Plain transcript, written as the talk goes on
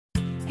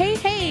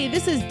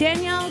this is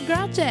Danielle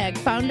Gralchek,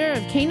 founder of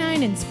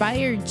Canine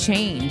Inspired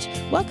Change.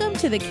 Welcome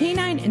to the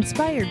Canine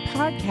Inspired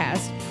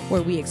Podcast,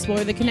 where we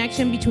explore the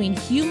connection between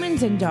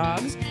humans and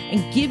dogs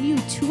and give you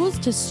tools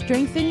to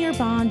strengthen your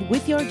bond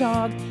with your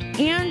dog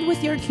and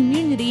with your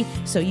community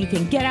so you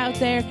can get out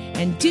there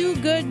and do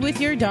good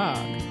with your dog.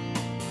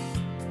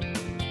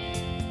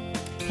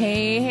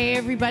 Hey,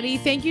 everybody.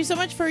 Thank you so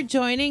much for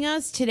joining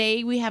us.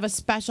 Today, we have a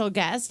special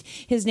guest.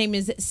 His name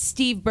is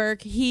Steve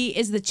Burke. He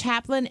is the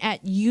chaplain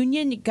at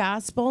Union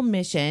Gospel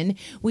Mission.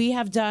 We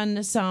have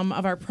done some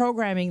of our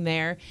programming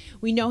there.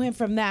 We know him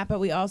from that, but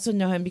we also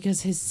know him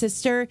because his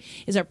sister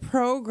is a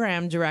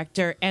program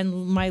director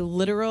and my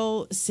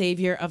literal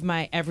savior of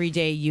my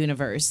everyday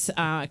universe.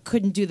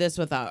 Couldn't do this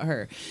without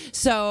her.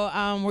 So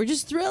we're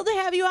just thrilled to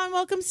have you on.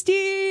 Welcome,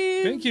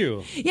 Steve. Thank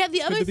you. Yeah,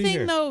 the other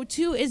thing, though,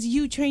 too, is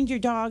you trained your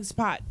dog,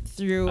 Spot,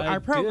 through our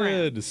program.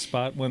 I did.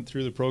 Spot went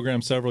through the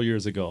program several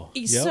years ago.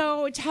 Yep.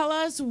 So tell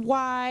us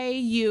why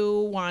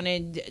you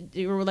wanted,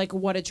 or like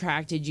what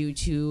attracted you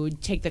to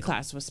take the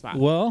class with Spot.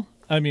 Well,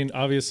 I mean,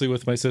 obviously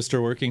with my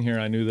sister working here,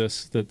 I knew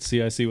that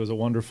CIC was a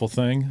wonderful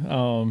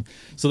thing.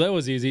 So that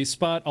was easy.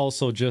 Spot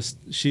also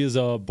she is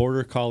a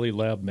border collie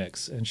lab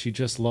mix, and she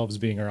just loves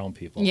being around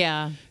people.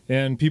 Yeah.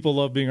 And people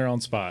love being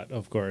around Spot,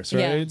 of course,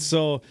 right? Yeah.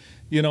 So,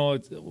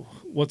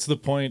 what's the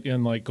point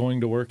in like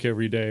going to work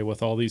every day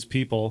with all these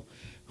people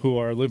who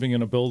are living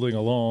in a building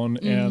alone,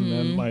 and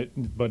then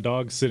my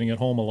dog's sitting at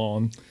home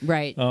alone.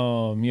 Right.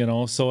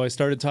 So I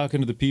started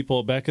talking to the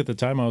people. Back at the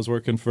time, I was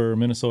working for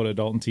Minnesota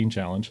Adult and Teen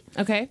Challenge.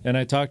 Okay. And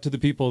I talked to the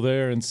people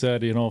there and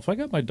said, if I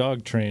got my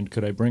dog trained,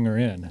 could I bring her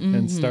in?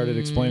 And started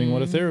explaining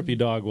what a therapy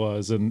dog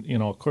was. And,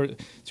 of course,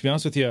 to be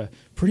honest with you,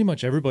 pretty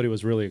much everybody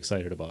was really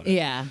excited about it.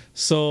 Yeah.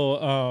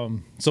 So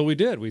we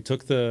did. We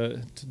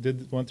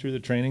went through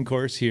the training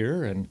course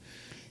here, and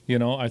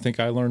I think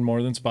I learned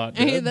more than Spot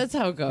did. Hey, that's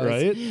how it goes.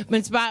 Right?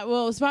 But Spot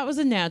was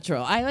a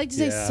natural. I like to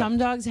say some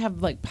dogs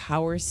have like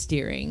power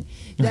steering.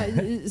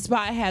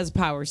 Spot has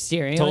power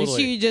steering.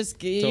 Totally.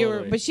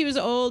 Like but she was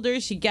older.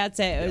 She gets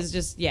it. It was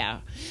just,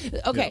 Okay.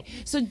 Yep.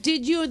 So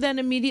did you then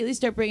immediately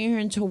start bringing her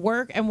into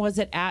work? And was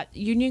it at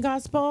Union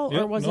Gospel?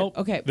 Or was it?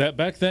 Okay. That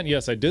back then,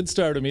 yes, I did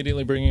start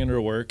immediately bringing her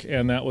to work,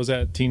 and that was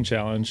at Teen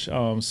Challenge.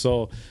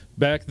 So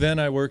back then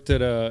I worked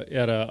at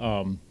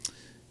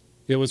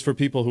it was for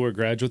people who were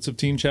graduates of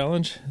Teen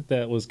Challenge.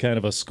 That was kind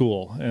of a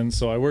school. And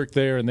so I worked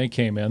there, and they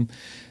came in.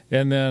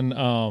 And then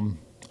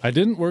I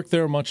didn't work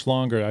there much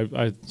longer.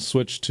 I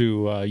switched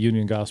to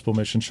Union Gospel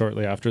Mission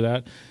shortly after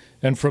that.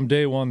 And from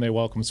day one, they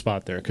welcomed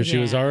Spot there because she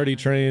was already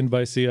trained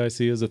by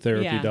CIC as a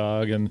therapy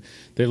dog, and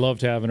they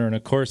loved having her. And,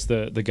 of course,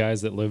 the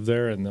guys that live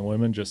there and the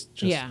women just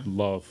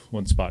love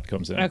when Spot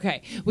comes in.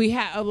 Okay. We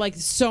have,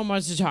 so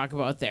much to talk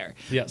about there.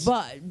 Yes.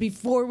 But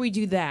before we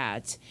do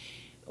that,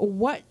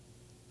 what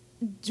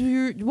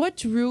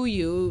drew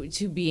you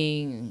to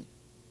being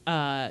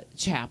a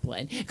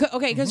chaplain?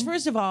 Okay, because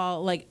first of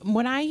all,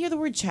 when I hear the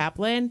word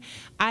chaplain,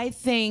 I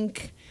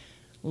think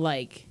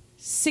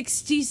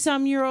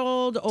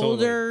 60-some-year-old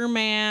older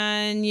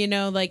man,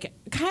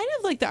 kind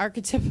of like the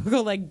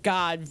archetypical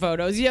God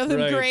photos,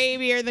 the gray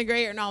beard, the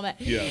gray hair, and all that.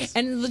 Yes.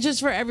 And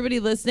just for everybody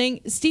listening,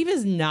 Steve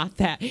is not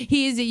that.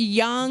 He is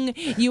young.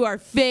 You are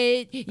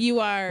fit. You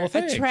are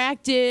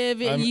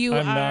attractive.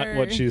 I'm not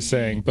what she's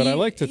saying, but I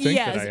like to think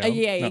that I am.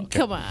 Yeah, no,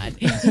 come on.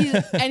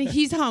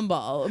 He's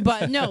humble,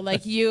 but no,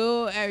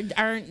 you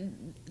aren't.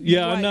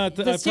 Yeah, I'm not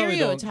the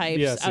stereotypes.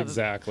 Yes, of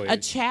exactly. A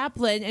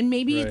chaplain, and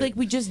maybe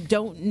we just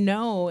don't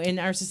know in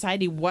our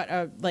society what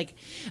a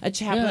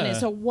chaplain is.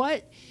 So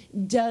what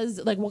does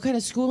what kind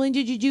of schooling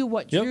did you do?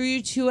 What drew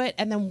you to it,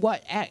 and then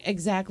what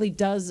exactly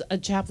does a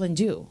chaplain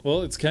do?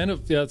 Well, it's kind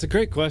of it's a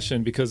great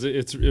question because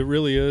it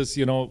really is.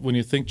 When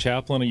you think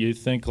chaplain, you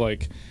think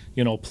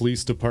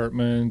police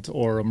department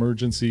or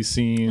emergency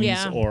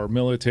scenes or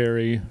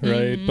military,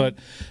 right? But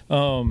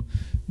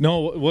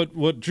no,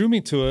 what drew me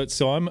to it?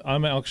 So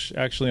I'm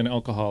actually an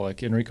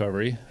alcoholic in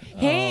recovery.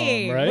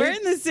 Hey, right? We're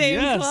in the same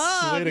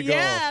club. Way to go.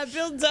 Yeah,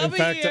 Bill W. In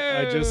fact,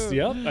 I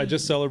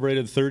just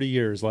celebrated 30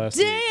 years last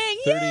week. Dang,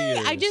 30 years.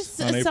 I just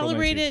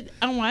celebrated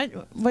on what?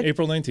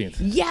 April 19th.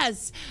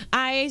 yes,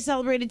 I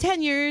celebrated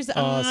 10 years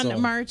on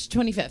March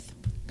 25th.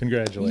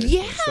 Congratulations.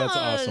 Yes. That's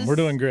awesome. We're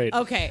doing great.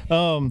 Okay.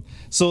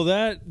 So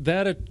that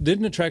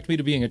didn't attract me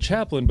to being a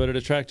chaplain, but it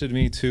attracted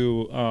me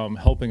to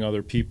helping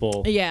other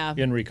people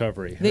in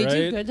recovery. They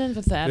do good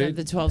with that at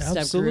the 12-step groups.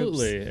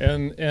 Absolutely.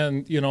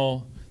 And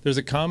there's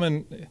a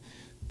common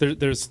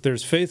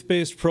there's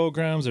faith-based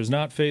programs, there's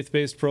not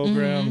faith-based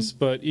programs,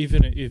 but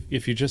even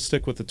if you just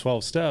stick with the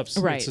 12 steps,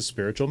 it's a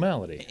spiritual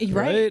malady,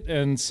 right?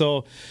 And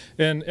so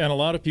and a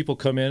lot of people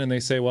come in and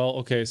they say, well,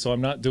 okay, so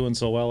I'm not doing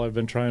so well. I've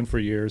been trying for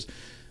years.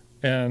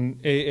 And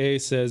AA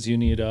says you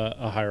need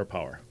a higher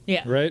power.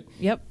 Yeah. Right?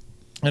 Yep.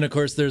 And, of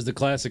course, there's the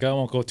classic. I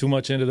won't go too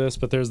much into this,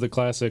 but there's the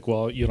classic,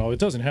 well, it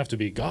doesn't have to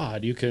be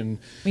God. You can,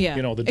 the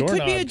doorknob it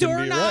could be a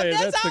doorknob. Right.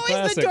 That's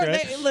always the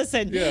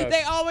classic, right?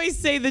 They always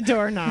say the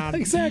doorknob.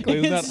 Exactly.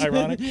 Isn't that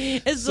ironic?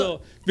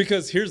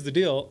 Because here's the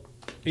deal.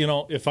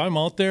 If I'm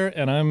out there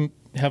and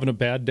having a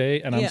bad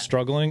day and I'm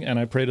struggling and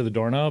I pray to the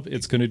doorknob,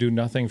 it's going to do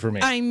nothing for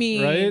me. I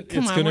mean, right?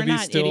 Come it's on, going to we're be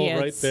not still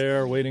idiots. right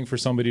there waiting for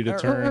somebody to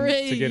turn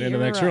to get into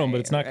the next room, but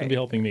it's not going to be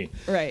helping me.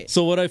 Right.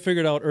 So what I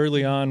figured out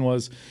early on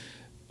was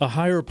a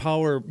higher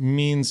power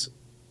means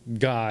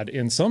God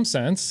in some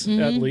sense,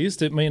 at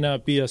least. It may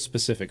not be a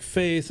specific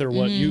faith or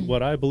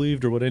what I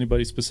believed or what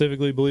anybody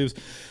specifically believes,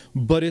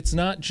 but it's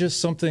not just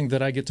something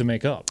that I get to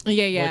make up.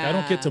 Yeah, yeah. Like I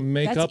don't get to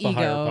make That's up a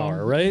higher ego.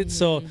 power, right?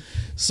 So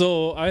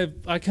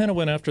I kind of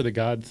went after the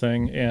God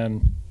thing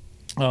and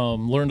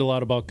learned a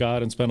lot about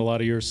God and spent a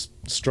lot of years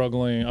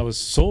struggling. I was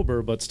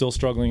sober, but still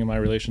struggling in my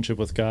relationship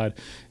with God.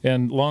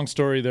 And long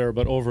story there,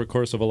 but over a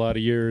course of a lot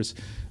of years,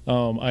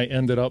 I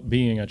ended up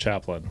being a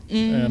chaplain.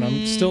 And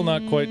I'm still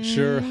not quite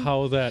sure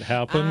how that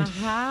happened.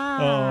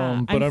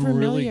 But I'm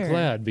really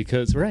glad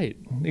because,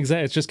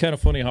 exactly. It's just kind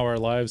of funny how our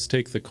lives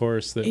take the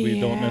course that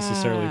we don't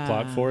necessarily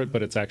plot for it,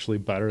 but it's actually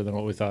better than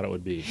what we thought it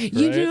would be. Right?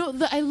 You know,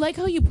 I like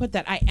how you put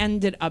that. I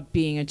ended up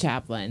being a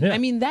chaplain. Yeah. I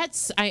mean,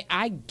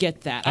 I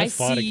get that. I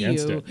fought see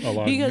against you it a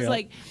lot, because, yeah.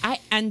 like, I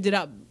ended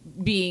up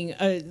being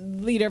a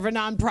leader of a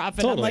nonprofit.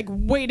 Totally. I'm like,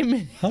 wait a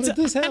minute. How did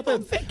this happen? I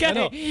don't think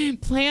I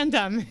planned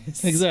on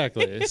this.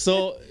 Exactly.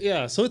 So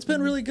it's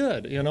been really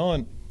good,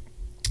 and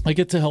I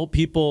get to help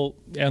people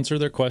answer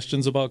their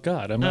questions about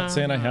God. I'm not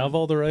saying I have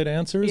all the right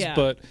answers,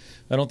 but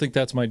I don't think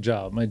that's my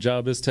job. My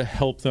job is to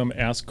help them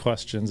ask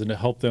questions and to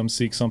help them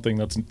seek something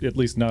that's at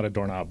least not a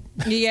doorknob.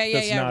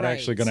 That's not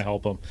actually going to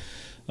help them.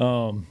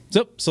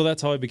 So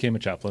that's how I became a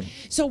chaplain.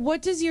 So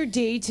what does your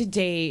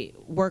day-to-day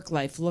work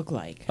life look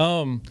like?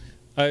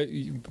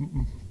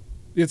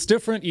 It's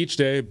different each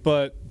day,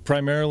 but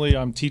primarily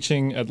I'm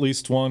teaching at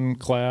least one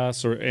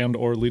class or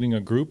leading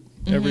a group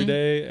every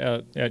day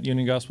at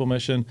Union Gospel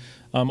Mission.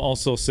 I'm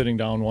also sitting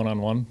down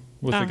one-on-one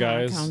with the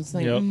guys.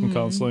 Counseling. And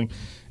counseling.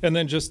 And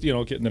then just,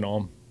 getting to know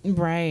them.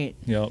 Right.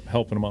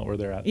 Helping them out where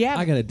they're at. Yeah.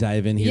 I got to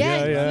dive in here.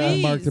 Yeah,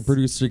 I'm Mark, the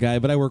producer guy,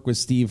 but I work with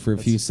Steve for a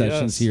few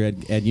sessions here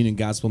at Union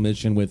Gospel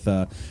Mission with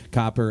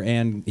Copper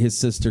and his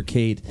sister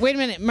Kate. Wait a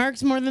minute.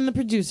 Mark's more than the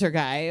producer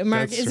guy.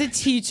 Mark That's is a right.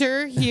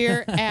 teacher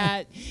here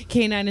at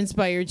K9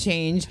 Inspired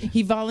Change.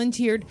 He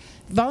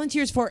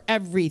volunteers for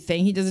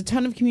everything. He does a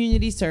ton of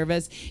community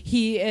service.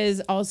 He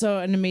is also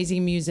an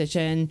amazing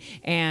musician,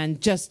 and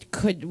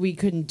we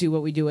couldn't do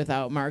what we do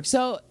without Mark.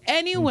 So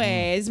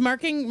anyways,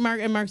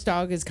 Mark's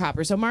dog is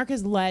Copper. So Mark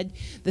has led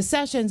the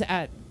sessions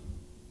at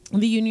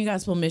the Union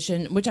Gospel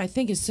Mission, which I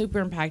think is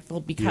super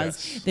impactful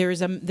because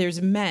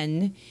there's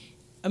men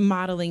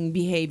modeling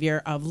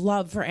behavior of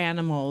love for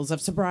animals,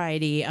 of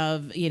sobriety,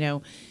 of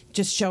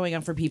just showing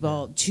up for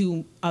people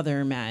to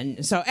other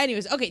men. So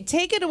anyways, okay,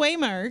 take it away,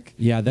 Mark.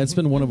 Yeah, that's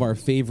been one of our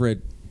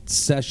favorite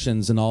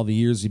sessions in all the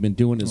years you've been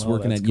doing is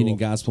working at Union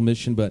Gospel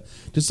Mission. But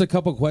just a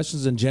couple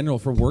questions in general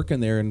for working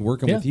there and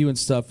working with you and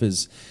stuff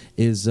is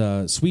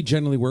so we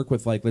generally work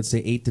with, like, let's say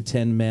 8 to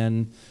 10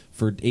 men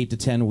for 8 to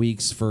 10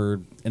 weeks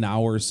for an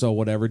hour or so,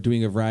 whatever,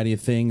 doing a variety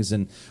of things.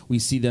 And we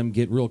see them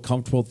get real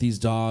comfortable with these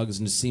dogs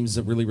and it seems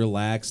to really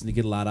relax and to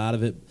get a lot out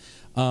of it.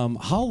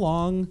 How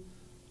long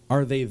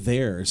are they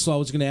there? So I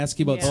was going to ask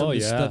you about some of the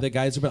stuff that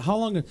guys are, but how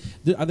long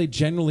are they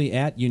generally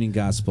at Union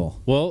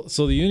Gospel? Well,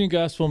 so the Union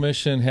Gospel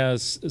Mission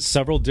has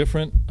several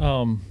different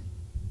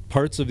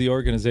parts of the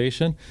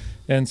organization,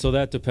 and so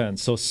that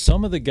depends. So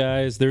some of the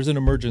guys, there's an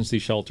emergency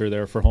shelter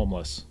there for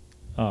homeless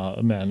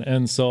men,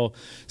 and so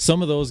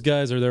some of those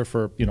guys are there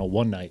for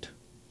one night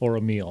or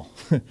a meal,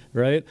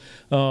 right?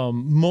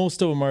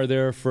 Most of them are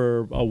there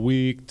for a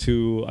week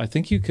to, I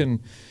think you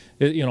can,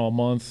 a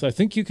month. I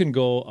think you can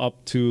go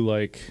up to,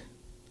 like,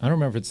 I don't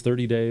remember if it's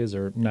 30 days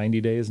or 90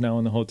 days now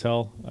in the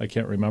hotel. I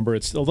can't remember.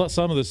 It's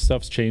some of this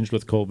stuff's changed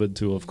with COVID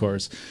too, of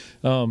course.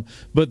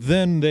 But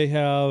then they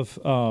have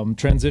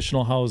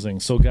transitional housing,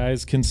 so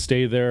guys can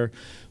stay there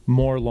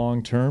more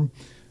long term.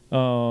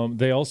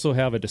 They also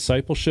have a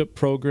discipleship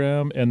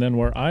program, and then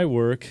where I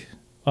work,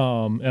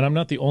 and I'm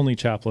not the only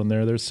chaplain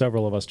there. There's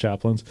several of us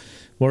chaplains.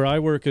 Where I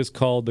work is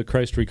called the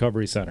Christ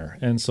Recovery Center,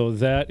 and so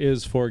that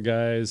is for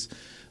guys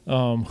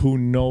who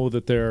know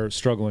that they're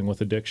struggling with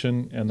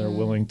addiction and they're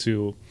willing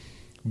to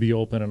be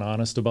open and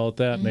honest about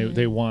that. And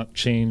they want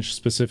change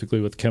specifically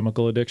with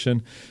chemical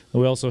addiction.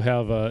 And we also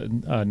have a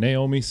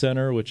Naomi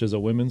Center, which is a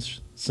women's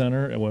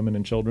center, women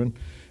and children.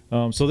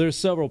 So there's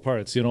several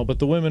parts, but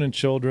the women and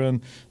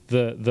children,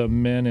 the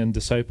men in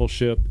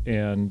discipleship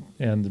and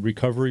the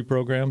recovery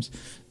programs,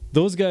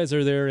 those guys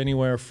are there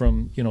anywhere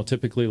from,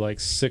 typically like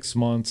 6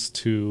 months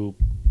to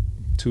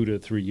 2 to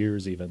 3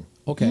 years even.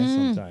 Okay.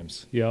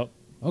 Sometimes. Yep.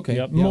 Okay.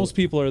 Yep. Yeah. Most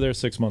people are there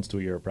 6 months to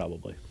a year,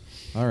 probably.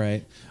 All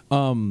right.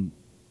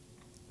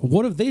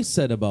 What have they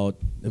said about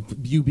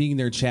you being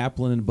their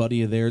chaplain and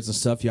buddy of theirs and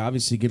stuff? You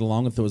obviously get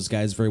along with those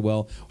guys very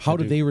well. How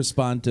do they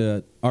respond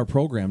to our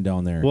program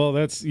down there? Well,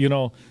 that's,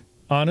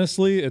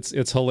 honestly,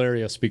 it's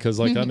hilarious because,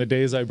 like, on the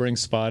days I bring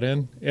Spot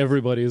in,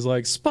 everybody's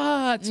like,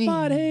 Spot,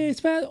 hey,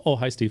 Spot. Oh,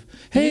 hi, Steve.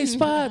 Hey,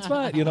 Spot,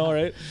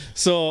 right?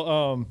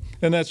 So,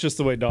 and that's just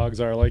the way dogs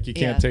are. Like, you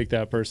can't take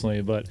that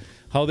personally, but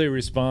how they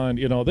respond,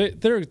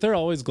 they're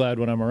always glad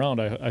when I'm around,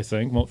 I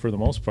think, for the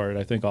most part.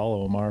 I think all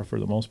of them are for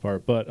the most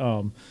part. But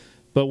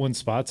but when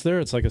Spot's there,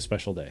 it's like a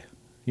special day.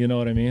 You know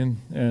what I mean?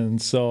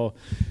 And so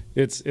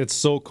it's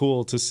so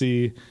cool to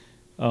see,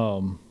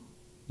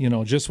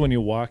 just when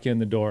you walk in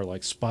the door,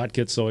 like Spot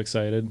gets so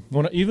excited.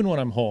 Even when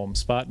I'm home,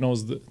 Spot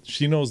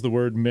she knows the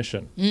word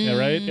mission,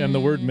 right? And the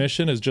word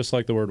mission is just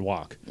like the word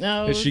walk.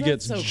 Oh, she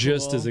gets so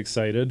just cool. as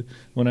excited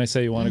when I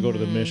say you want to go to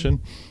the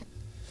mission.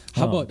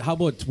 How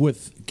about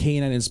with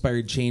Canine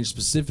Inspired Change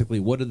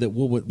specifically? What did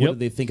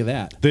they think of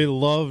that? They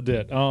loved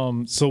it.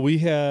 So we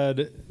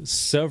had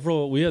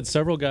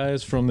several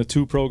guys from the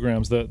two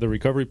programs, the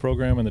recovery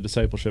program and the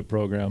discipleship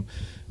program.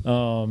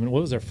 And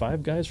what was there,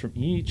 5 guys from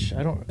each?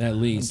 At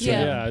least.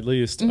 Yeah, at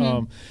least.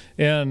 And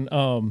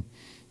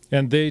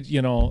they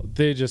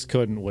just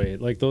couldn't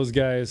wait. Like those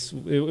guys,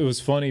 it was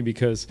funny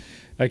because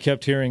I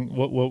kept hearing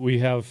what we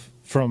have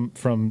from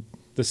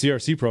the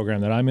CRC program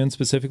that I'm in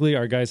specifically.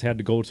 Our guys had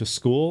to go to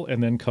school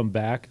and then come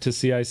back to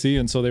CIC,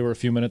 and so they were a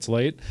few minutes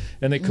late,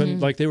 and they couldn't,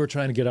 like they were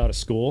trying to get out of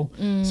school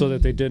so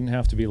that they didn't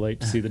have to be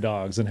late to see the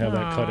dogs and have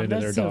that cut into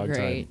their dog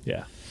time.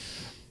 Yeah.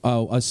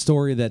 A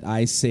story that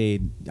I say,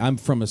 I'm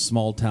from a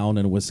small town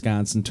in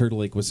Wisconsin, Turtle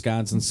Lake,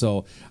 Wisconsin,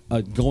 so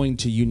going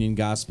to Union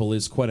Gospel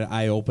is quite an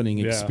eye-opening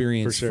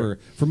experience for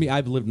me.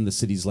 I've lived in the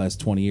city's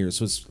last 20 years,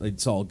 so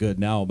it's all good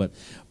now,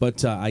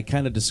 but I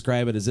kind of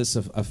describe it as this.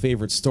 A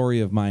favorite story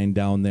of mine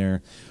down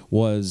there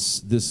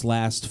was this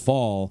last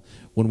fall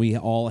when we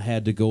all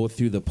had to go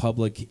through the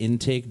public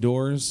intake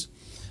doors.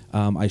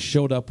 I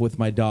showed up with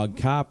my dog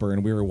Copper,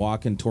 and we were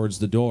walking towards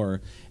the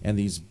door, and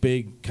these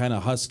big, kind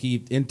of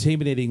husky,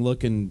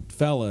 intimidating-looking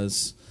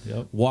fellas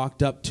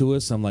walked up to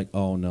us. I'm like,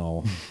 oh,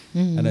 no.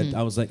 And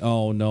I was like,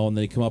 oh, no. And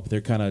they come up,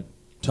 they're kind of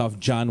tough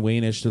John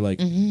Wayne-ish. They're like,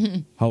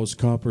 how's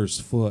Copper's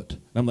foot?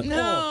 And I'm like,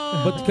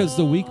 oh. But because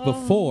the week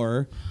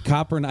before,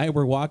 Copper and I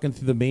were walking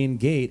through the main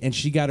gate, and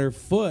she got her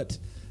foot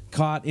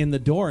caught in the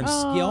door and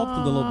scalped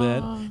a little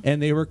bit, and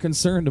they were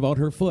concerned about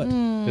her foot.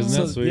 Isn't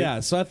that sweet?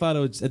 Yeah, so I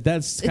thought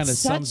that's kind of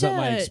sums up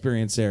my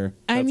experience there.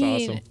 I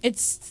mean,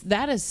 awesome.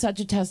 that is such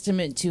a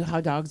testament to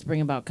how dogs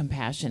bring about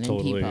compassion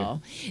in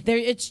people.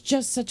 It's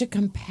just such a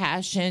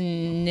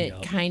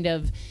compassionate kind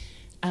of,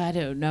 I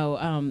don't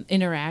know,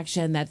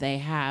 interaction that they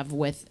have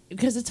with,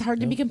 because it's hard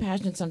to be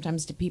compassionate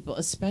sometimes to people,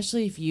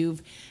 especially if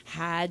you've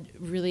had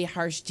really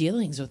harsh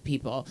dealings with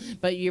people.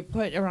 But you're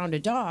put around a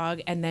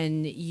dog, and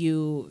then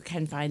you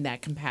can find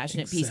that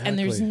compassionate piece. And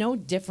there's no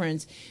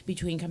difference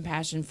between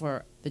compassion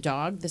for the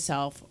dog, the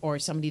self, or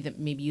somebody that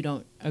maybe you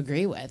don't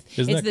agree with.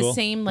 It's the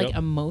same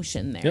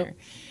emotion there.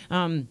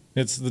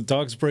 It's the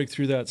dogs break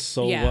through that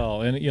so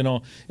well, and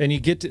and you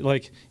get to,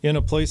 like, in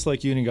a place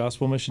like Union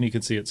Gospel Mission, you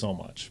can see it so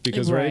much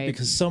because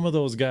because some of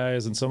those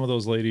guys and some of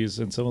those ladies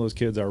and some of those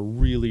kids are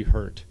really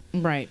hurt.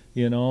 Right.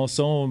 Some of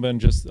them have been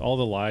just all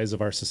the lies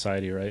of our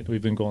society, right?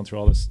 We've been going through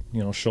all this,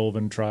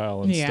 Chauvin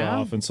trial and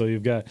stuff. And so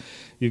you've got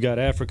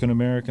African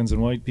Americans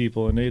and white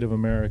people and Native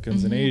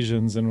Americans and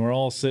Asians, and we're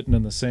all sitting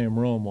in the same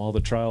room while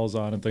the trial's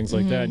on and things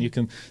like that. And you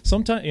can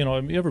sometimes,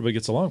 everybody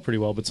gets along pretty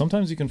well, but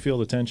sometimes you can feel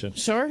the tension.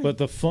 Sure. But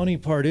the funny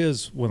part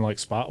is when like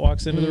Spot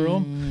walks into the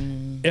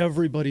room,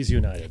 everybody's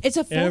united. It's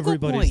a focal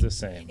Everybody's point. the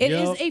same. It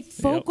is a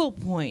focal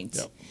point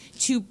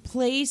to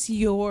place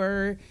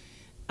your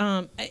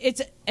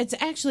it's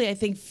actually, I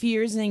think,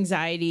 fears and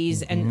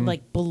anxieties and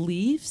like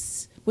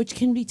beliefs, which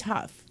can be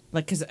tough.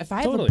 Like, because if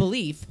I have a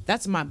belief,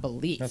 that's my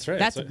belief. That's right.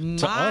 That's so, my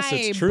to us,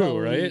 it's true,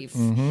 belief.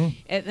 Right?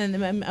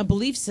 And a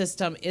belief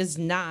system is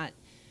not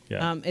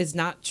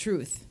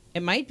truth.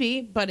 It might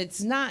be, but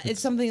it's not.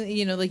 It's something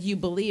that, like you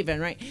believe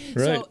in, right?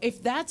 So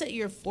if that's at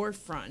your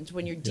forefront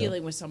when you're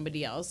dealing with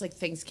somebody else, like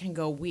things can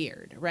go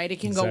weird, right? It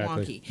can go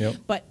wonky. Yep.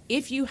 But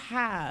if you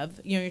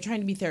have, you're trying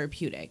to be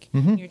therapeutic,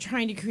 you're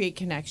trying to create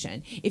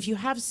connection. If you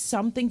have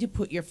something to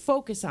put your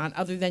focus on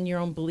other than your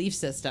own belief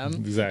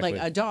system, like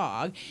a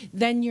dog,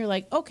 then you're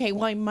like, okay,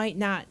 well, I might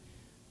not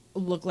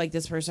look like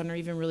this person or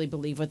even really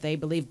believe what they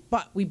believe,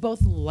 but we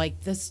both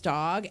like this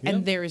dog,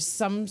 and there is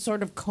some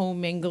sort of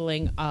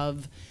commingling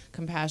of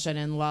compassion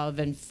and love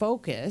and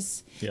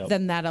focus,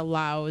 then that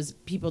allows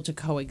people to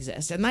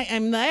coexist. And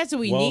that's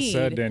what we need. Well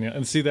said, Danielle.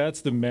 And see,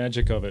 that's the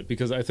magic of it,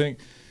 because I think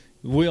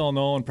we all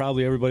know, and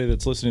probably everybody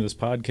that's listening to this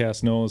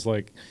podcast knows,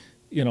 like,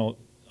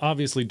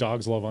 obviously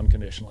dogs love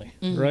unconditionally,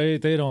 right?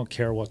 They don't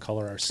care what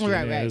color our skin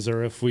is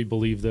or if we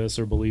believe this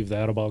or believe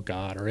that about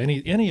God or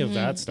any of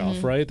that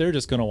stuff, right? They're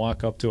just going to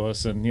walk up to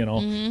us and,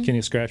 can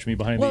you scratch me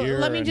behind the ear?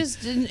 Let me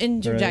just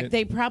interject. Right?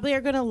 They probably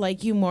are going to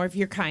like you more if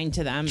you're kind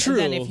to them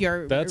than if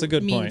you're That's a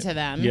good mean point. to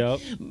them. Yep.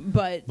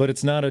 But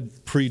it's not a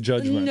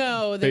prejudgment.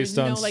 No, there's based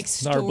on no, like,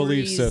 our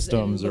belief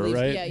systems, or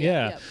right?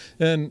 Yeah.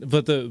 And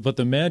but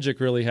the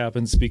magic really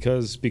happens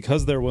because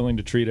they're willing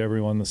to treat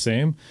everyone the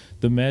same.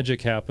 The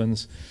magic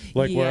happens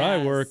like where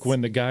I work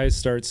when the guys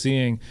start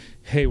seeing,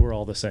 hey, we're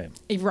all the same.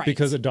 Right.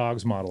 Because a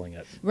dog's modeling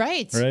it.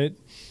 Right. Right?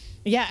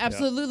 Yeah,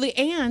 absolutely.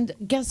 Yeah. And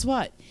guess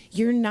what?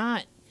 You're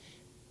not,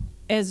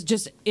 as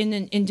just in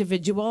an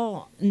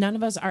individual, none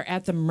of us are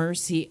at the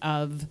mercy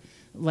of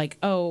like,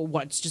 oh,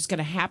 what's just going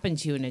to happen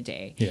to you in a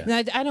day. Yeah. Now,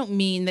 I don't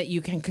mean that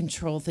you can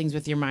control things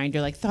with your mind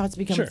or like thoughts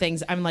become Sure.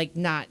 things. I'm like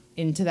not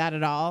into that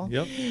at all.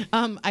 Yep.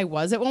 I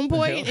was at one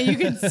point, and you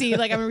can see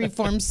like I'm a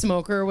reformed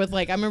smoker with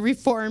like I'm a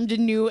reformed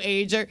new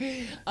ager.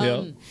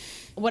 Yep.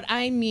 What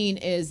I mean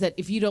is that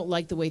if you don't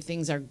like the way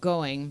things are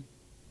going,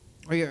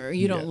 or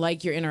you don't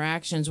like your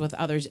interactions with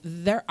others,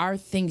 there are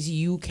things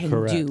you can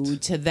Correct. do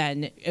to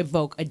then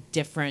evoke a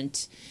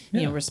different,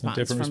 response from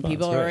different response,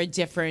 people or a right.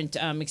 different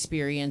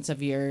experience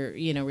of your,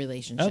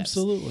 relationships.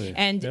 Absolutely.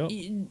 And Yep.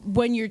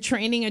 when you're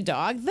training a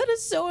dog, that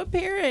is so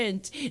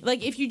apparent.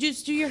 Like if you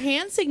just do your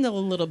hand signal a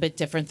little bit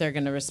different, they're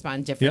going to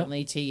respond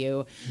differently to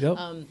you. Yep.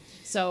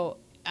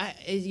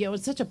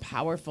 It's such a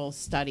powerful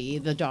study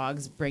the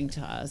dogs bring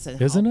to us and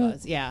Isn't help it?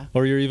 us. Yeah.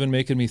 Or you're even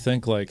making me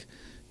think like,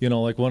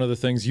 like one of the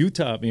things you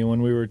taught me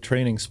when we were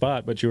training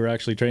Spot, but you were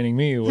actually training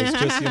me was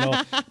just,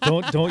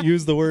 don't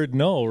use the word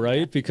no,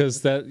 right?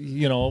 Because that,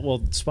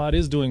 Spot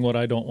is doing what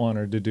I don't want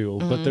her to do,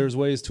 but there's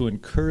ways to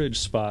encourage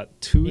Spot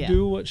to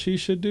do what she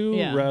should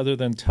do rather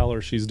than tell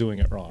her she's doing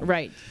it wrong.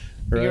 Right.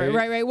 Right.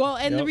 Right. Well,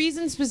 and the Yep.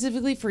 reason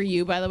specifically for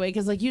you, by the way,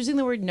 because like using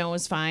the word no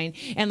is fine,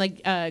 and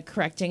like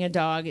correcting a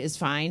dog is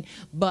fine,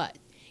 but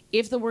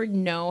if the word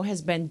no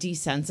has been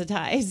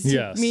desensitized,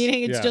 Yes.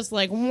 meaning it's Yeah. just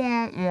like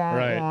wah, wah,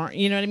 Right. wah,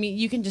 you know what I mean?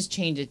 You can just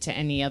change it to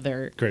any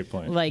other Great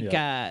point. like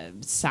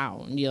Yep.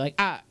 sound. You're like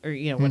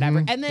or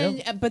whatever, and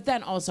then but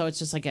then also it's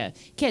just like a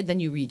kid. Then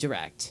you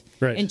redirect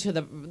Right. into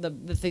the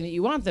thing that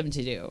you want them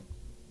to do.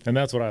 And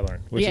that's what I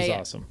learned, which is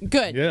awesome.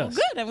 Good. Yes.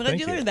 Well, good. I'm glad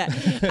Thank you learned that.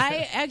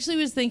 I actually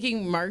was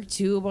thinking, Mark,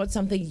 too, about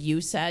something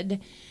you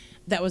said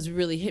that was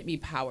really hit me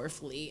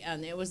powerfully.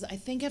 And it was, I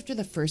think, after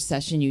the first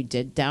session you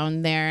did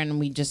down there, and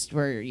we just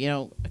were,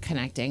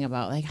 connecting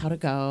about like how to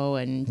go,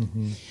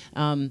 and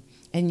and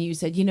you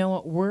said, you know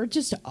what, we're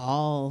just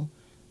all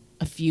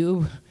a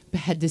few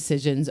bad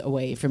decisions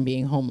away from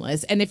being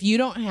homeless, and if you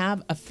don't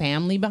have a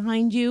family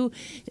behind you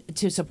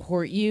to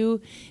support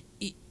you.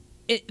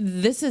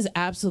 This is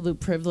absolute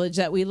privilege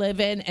that we live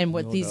in, and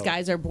what these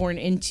guys are born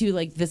into.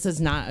 Like, this is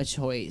not a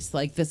choice.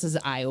 Like, this is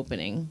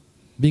eye-opening.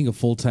 Being a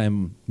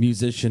full-time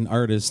musician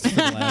artist for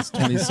the last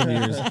 20-some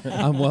years,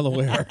 I'm well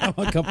aware. I'm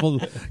a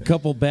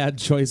couple bad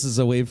choices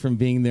away from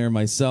being there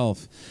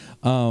myself.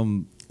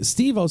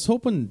 Steve, I was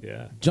hoping,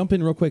 jump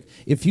in real quick,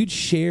 if you'd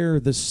share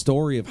the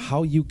story of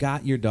how you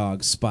got your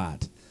dog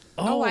Spot.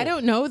 Oh, I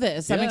don't know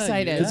this. I'm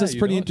excited. Because it's a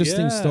pretty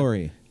interesting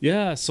story.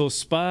 Yeah, so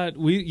Spot,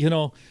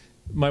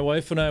 my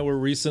wife and I were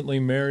recently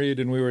married,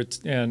 and we were,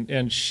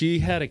 and she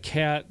had a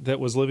cat that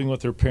was living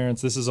with her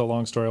parents. This is a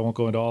long story. I won't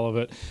go into all of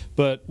it,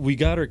 but we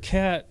got her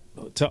cat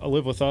to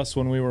live with us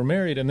when we were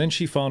married, and then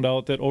she found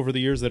out that over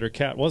the years that her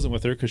cat wasn't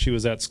with her because she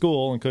was at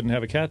school and couldn't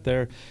have a cat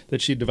there, that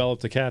she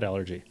developed a cat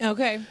allergy.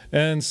 Okay.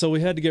 And so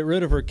we had to get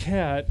rid of her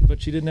cat, but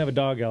she didn't have a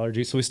dog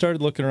allergy. So we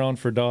started looking around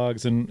for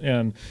dogs,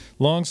 and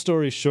long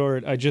story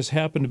short, I just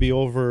happened to be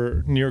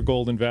over near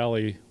Golden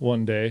Valley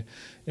one day.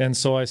 And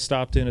so I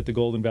stopped in at the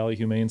Golden Valley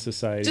Humane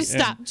Society. Just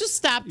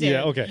stopped in.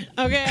 Yeah, okay.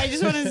 Okay, I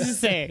just wanted to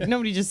say,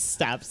 nobody just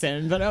stops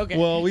in, but okay.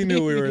 Well, we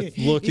knew we were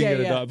looking at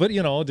a dog. But,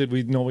 did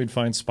we know we'd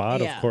find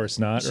Spot? Yeah, of course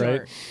not, sure.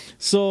 right?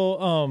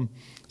 So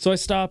I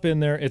stop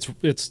in there.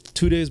 It's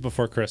 2 days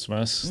before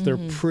Christmas. They're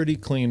pretty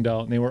cleaned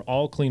out, and they were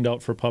all cleaned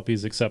out for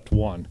puppies except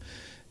one.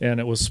 And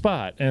it was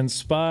Spot. And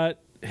Spot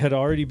had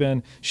already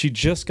she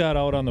just got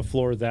out on the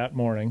floor that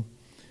morning.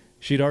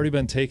 She'd already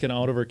been taken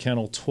out of her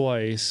kennel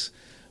twice.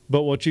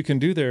 But what you can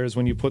do there is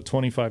when you put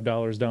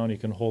 $25 down, you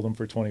can hold them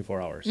for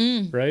 24 hours,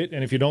 right?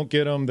 And if you don't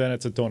get them, then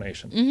it's a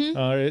donation.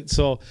 All right,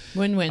 so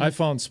win-win. I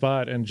found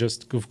Spot and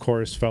just, of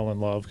course, fell in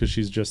love because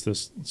she's just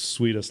this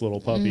sweetest little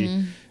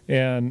puppy.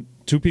 And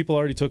two people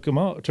already took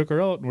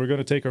her out, and we're going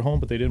to take her home,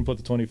 but they didn't put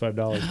the $25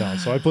 down.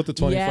 So I put the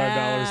 $25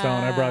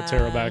 down. I brought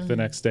Tara back the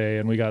next day,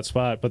 and we got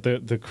Spot. But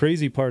the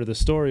crazy part of the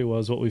story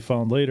was what we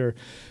found later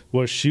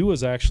was she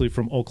was actually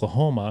from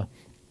Oklahoma.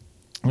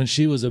 And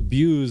she was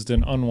abused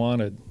and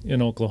unwanted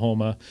in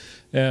Oklahoma.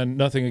 And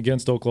nothing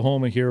against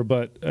Oklahoma here,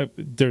 but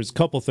there's a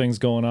couple things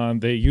going on.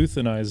 They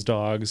euthanize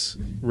dogs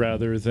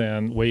rather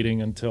than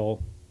waiting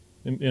until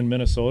in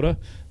Minnesota,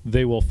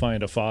 they will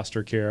find a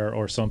foster care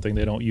or something.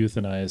 They don't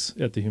euthanize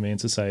at the Humane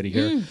Society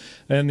here.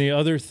 And the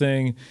other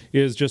thing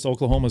is just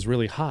Oklahoma's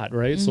really hot,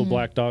 right? So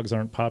black dogs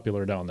aren't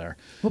popular down there.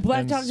 Well,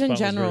 black And dogs in Spot was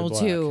very general,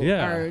 black. too,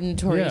 Yeah. are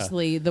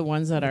notoriously the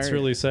ones that It's are...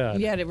 really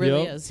sad. Yeah, it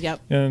really is. Yep.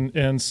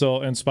 And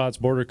Spot's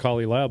border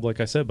collie lab, like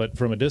I said, but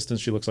from a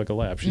distance she looks like a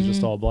lab. She's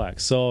just all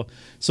black. So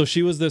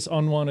she was this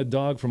unwanted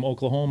dog from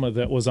Oklahoma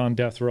that was on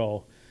death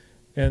row.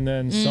 And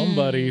then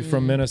somebody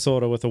from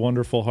Minnesota with a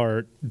wonderful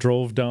heart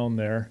drove down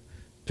there,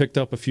 picked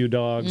up a few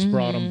dogs,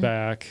 brought them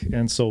back,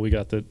 and so we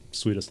got the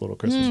sweetest little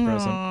Christmas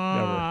present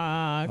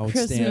ever.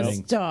 Christmas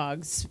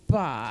dog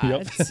Spot.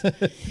 Yep.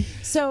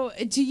 So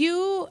do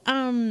you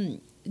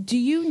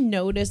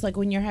notice, like,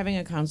 when you're having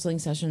a counseling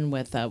session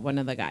with one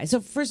of the guys? So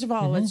first of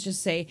all, let's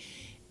just say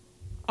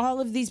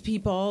all of these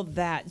people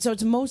so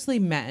it's mostly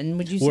men.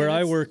 Would you say Where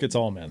I work, it's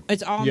all men.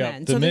 It's all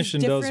men. The So mission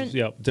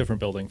different...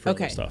 different building for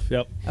other stuff.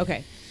 Yep.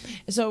 Okay.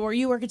 So where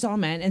you work, it's all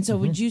men. And so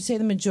would you say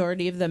the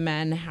majority of the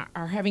men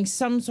are having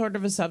some sort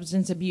of a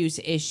substance abuse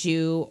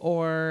issue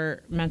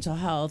or mental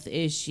health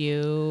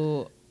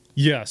issue?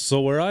 Yes.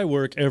 So where I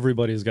work,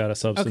 everybody's got a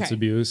substance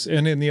abuse.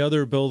 And in the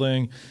other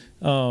building,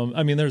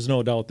 I mean, there's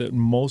no doubt that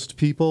most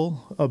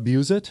people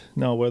abuse it.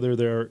 Now, whether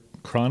they're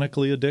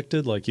chronically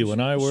addicted like you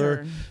and I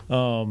were,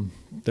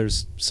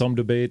 there's some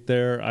debate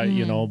there,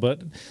 you know,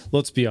 but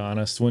let's be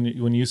honest, when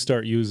you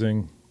start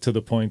using to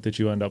the point that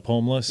you end up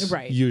homeless,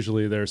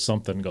 usually there's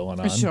something going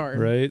on.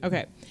 Right?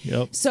 Okay.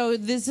 Yep. So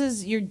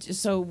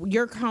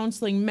you're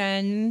counseling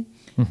men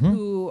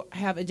who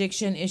have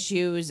addiction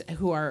issues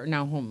who are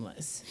now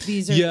homeless.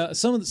 These are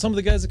some of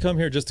the guys that come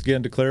here, just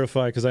again to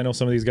clarify, because I know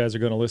some of these guys are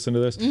going to listen to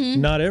this.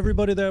 Not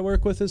everybody that I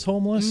work with is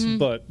homeless,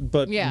 but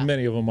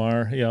many of them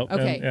are. Yeah.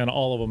 Okay. And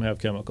all of them have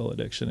chemical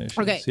addiction issues.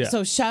 Okay. Yeah.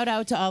 So shout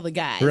out to all the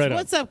guys. Right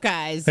What's up,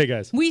 guys? Hey,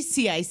 guys. We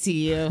see. I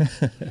see you.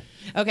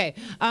 Okay.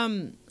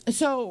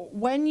 So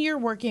when you're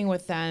working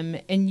with them,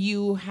 and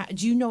do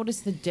you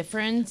notice the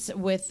difference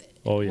with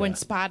when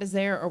Spot is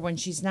there or when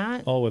she's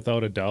not? Oh,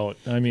 without a doubt.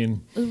 I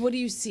mean, what do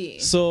you see?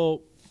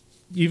 So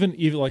even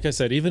like I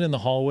said, even in the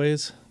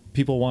hallways,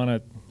 people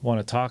want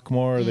to talk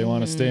more. They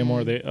want to stay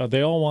more.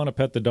 They all want to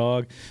pet the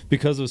dog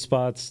because of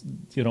Spot's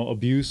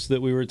abuse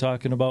that we were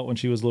talking about when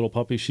she was a little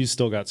puppy. She's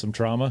still got some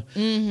trauma,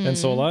 and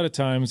so a lot of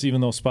times, even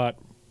though Spot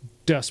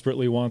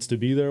desperately wants to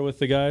be there with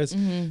the guys,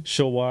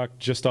 she'll walk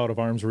just out of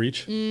arm's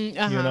reach.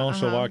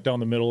 She'll walk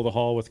down the middle of the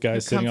hall with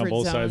guys sitting on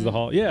both sides of the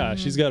hall. Yeah,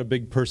 she's got a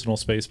big personal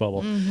space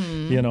bubble.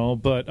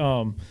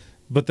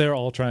 But they're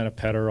all trying to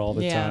pet her all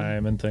the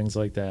time and things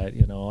like that,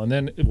 And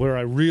then where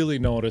I really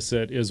notice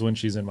it is when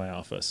she's in my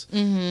office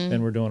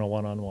and we're doing a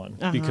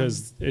one-on-one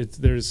because it's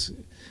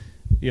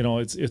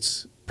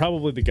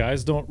probably the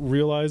guys don't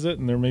realize it,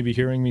 and they're maybe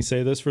hearing me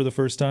say this for the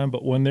first time,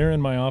 but when they're in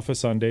my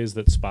office on days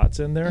that Spot's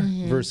in there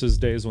versus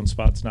days when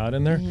Spot's not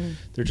in there,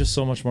 they're just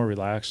so much more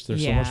relaxed. They're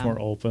so much more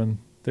open.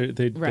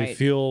 They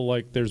feel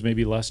like there's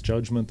maybe less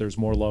judgment. There's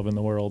more love in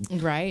the world.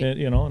 Right.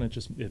 And, and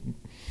it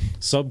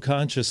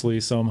subconsciously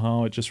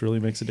somehow it just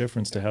really makes a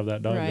difference to have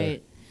that dog there.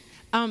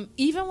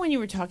 Even when you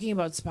were talking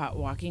about Spot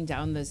walking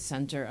down the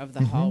center of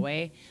the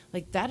hallway,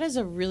 like that is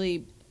a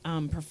really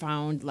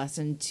profound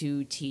lesson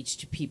to teach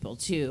to people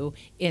too,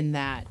 in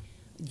that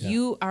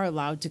you are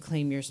allowed to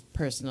claim your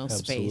personal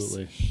space.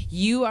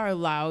 You are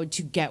allowed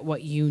to get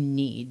what you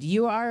need.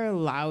 You are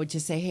allowed to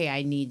say, hey,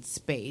 I need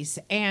space.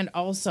 And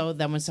also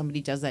then when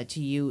somebody does that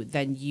to you,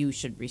 then you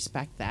should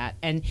respect that.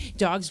 And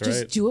dogs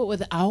just do it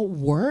without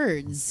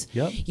words.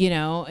 Yep.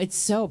 It's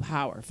so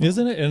powerful.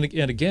 Isn't it?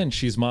 And again,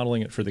 she's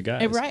modeling it for the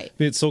guys. Right.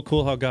 It's so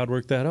cool how God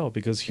worked that out,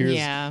 because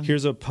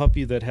here's a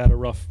puppy that had a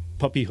rough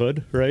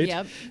puppyhood, right?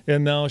 Yep.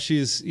 And now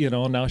she's in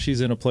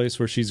a place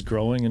where she's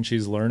growing and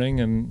she's learning,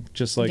 and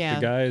just like the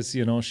guys,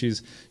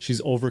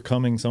 she's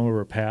overcoming some of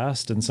her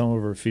past and some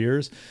of her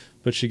fears,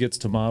 but she gets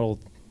to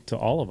model to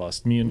all of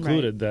us, me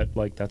included, that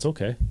like that's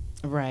okay.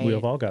 Right. We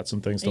have all got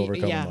some things to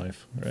overcome in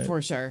life, right?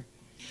 For sure.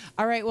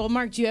 All right. Well,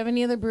 Mark, do you have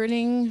any other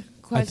burning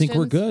questions? I think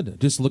we're good.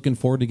 Just looking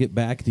forward to get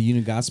back to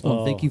Union Gospel.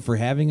 And thank you for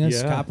having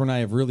us. Copper and I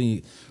have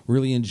really,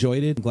 really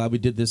enjoyed it. I'm glad we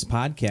did this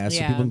podcast so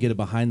people can get a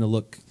behind the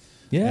look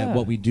at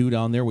what we do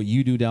down there, what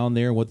you do down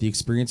there, what the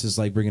experience is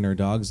like bringing our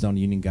dogs down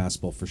to Union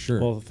Gospel, for sure.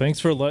 Well, thanks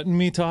for letting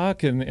me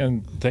talk,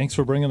 and thanks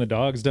for bringing the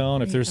dogs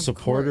down. If there's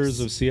supporters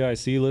of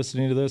CIC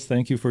listening to this,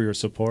 thank you for your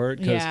support,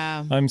 because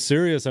I'm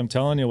serious. I'm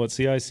telling you what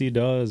CIC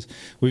does.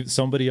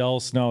 Somebody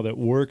else now that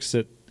works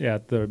at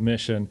the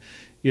mission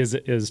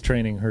is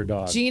training her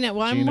dog. Gina.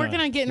 Well, I'm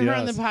working on getting her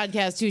on the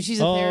podcast too. She's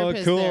a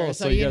therapist cool. there.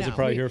 So you guys will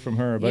probably hear from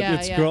her. But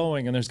it's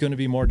growing, and there's going to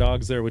be more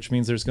dogs there, which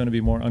means there's going to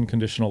be more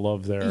unconditional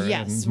love there.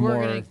 Yes, and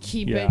we're going to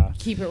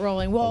keep it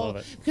rolling.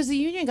 Well, because the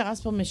Union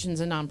Gospel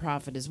Mission's a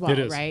nonprofit as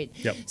well, right?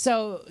 Yep.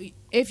 So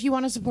if you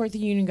want to support the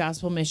Union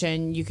Gospel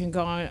Mission, you can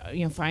go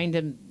on, find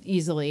them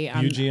easily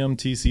on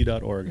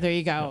UGMTC.org. There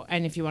you go. Yep.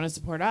 And if you want to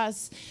support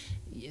us,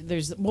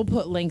 we'll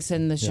put links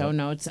in the show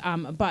notes.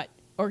 But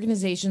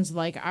organizations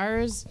like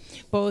ours,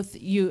 both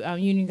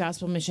Union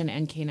Gospel Mission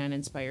and Canine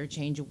Inspire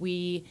Change,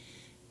 we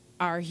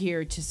are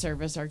here to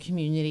service our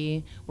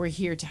community. We're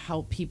here to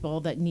help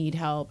people that need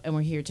help, and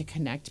we're here to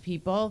connect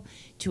people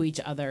to each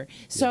other.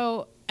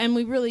 So, and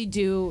we really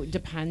do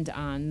depend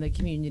on the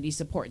community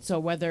support. So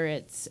whether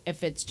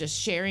if it's just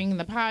sharing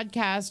the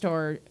podcast,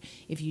 or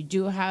if you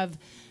do have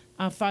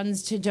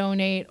funds to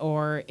donate,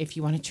 or if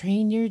you want to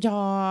train your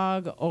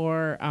dog,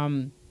 or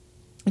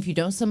if you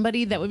know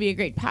somebody that would be a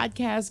great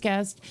podcast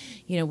guest,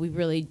 we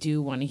really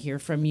do want to hear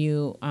from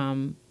you.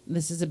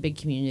 This is a big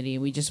community.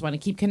 We just want to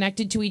keep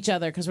connected to each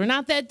other because we're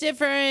not that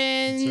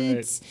different.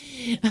 That's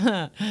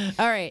right.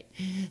 All right.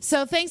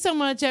 So thanks so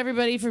much,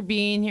 everybody, for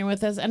being here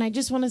with us. And I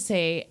just want to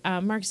say,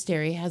 Mark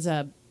Stary has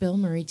a Bill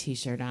Murray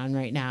t-shirt on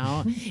right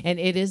now, and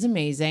it is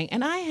amazing.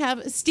 And I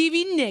have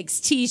Stevie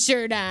Nicks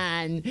t-shirt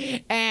on,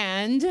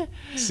 and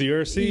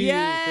CRC.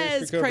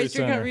 Yes, Christ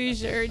Recovery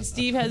shirt.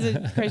 Steve has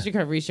a Christ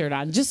Recovery shirt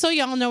on. Just so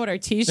y'all know what our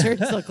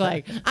t-shirts look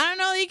like. I don't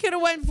know that you could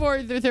have went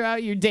forward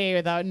throughout your day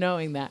without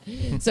knowing that.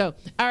 So,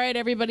 all right,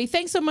 everybody.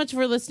 Thanks so much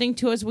for listening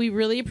to us. We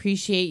really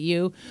appreciate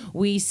you.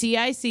 We see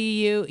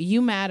you.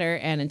 You matter.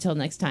 And until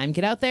next time,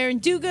 get out there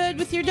and do good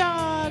with your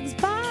dogs.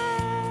 Bye.